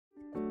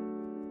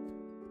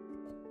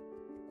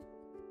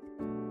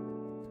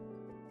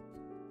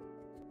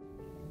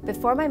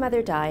Before my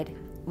mother died,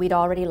 we'd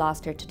already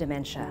lost her to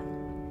dementia.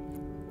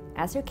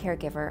 As her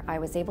caregiver, I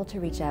was able to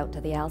reach out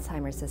to the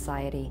Alzheimer's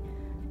Society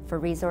for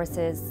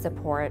resources,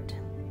 support,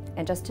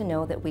 and just to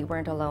know that we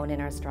weren't alone in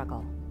our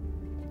struggle.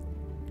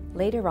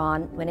 Later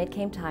on, when it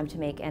came time to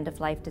make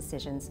end-of-life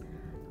decisions,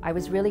 I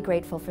was really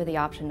grateful for the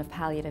option of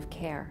palliative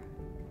care.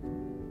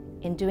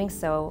 In doing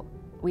so,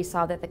 we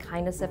saw that the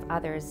kindness of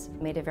others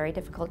made a very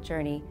difficult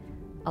journey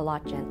a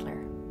lot gentler.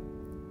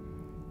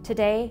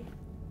 Today,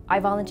 I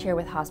volunteer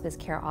with Hospice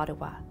Care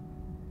Ottawa.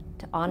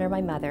 To honor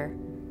my mother,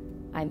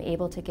 I'm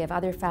able to give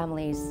other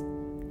families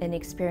an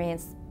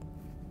experience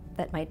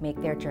that might make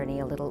their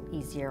journey a little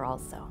easier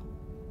also.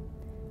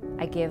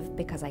 I give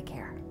because I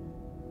care.